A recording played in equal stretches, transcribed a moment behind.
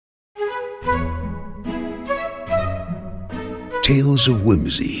Tales of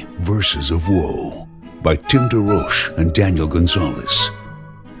Whimsy, Verses of Woe by Tim DeRoche and Daniel Gonzalez.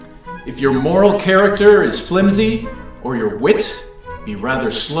 If your moral character is flimsy, or your wit be rather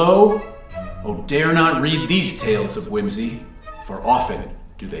slow, oh, dare not read these tales of whimsy, for often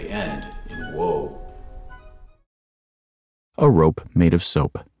do they end in woe. A rope made of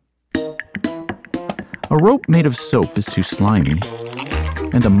soap. A rope made of soap is too slimy,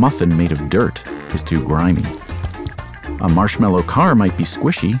 and a muffin made of dirt is too grimy. A marshmallow car might be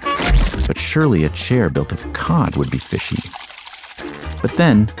squishy, but surely a chair built of cod would be fishy. But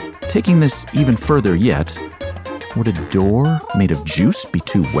then, taking this even further yet, would a door made of juice be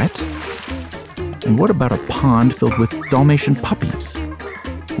too wet? And what about a pond filled with Dalmatian puppies?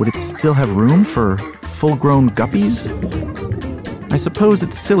 Would it still have room for full-grown guppies? I suppose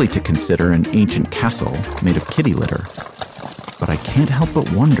it's silly to consider an ancient castle made of kitty litter, but I can't help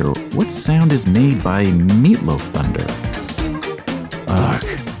but wonder what sound is made by meatloaf thunder.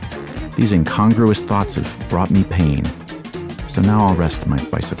 Ugh, these incongruous thoughts have brought me pain, so now I'll rest my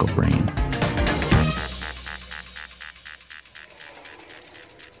bicycle brain.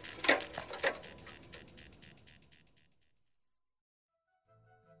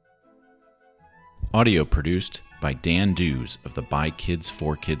 Audio produced by Dan Dews of the By Kids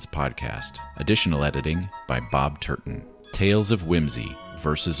for Kids podcast. Additional editing by Bob Turton. Tales of Whimsy,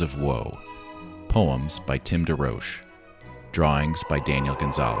 Verses of Woe. Poems by Tim DeRoche. Drawings by Daniel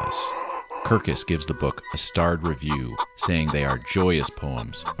Gonzalez. Kirkus gives the book a starred review, saying they are joyous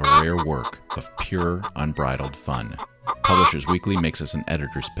poems, a rare work of pure, unbridled fun. Publishers Weekly makes us an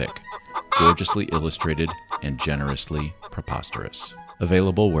editor's pick. Gorgeously illustrated and generously preposterous.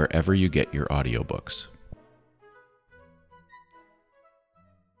 Available wherever you get your audiobooks.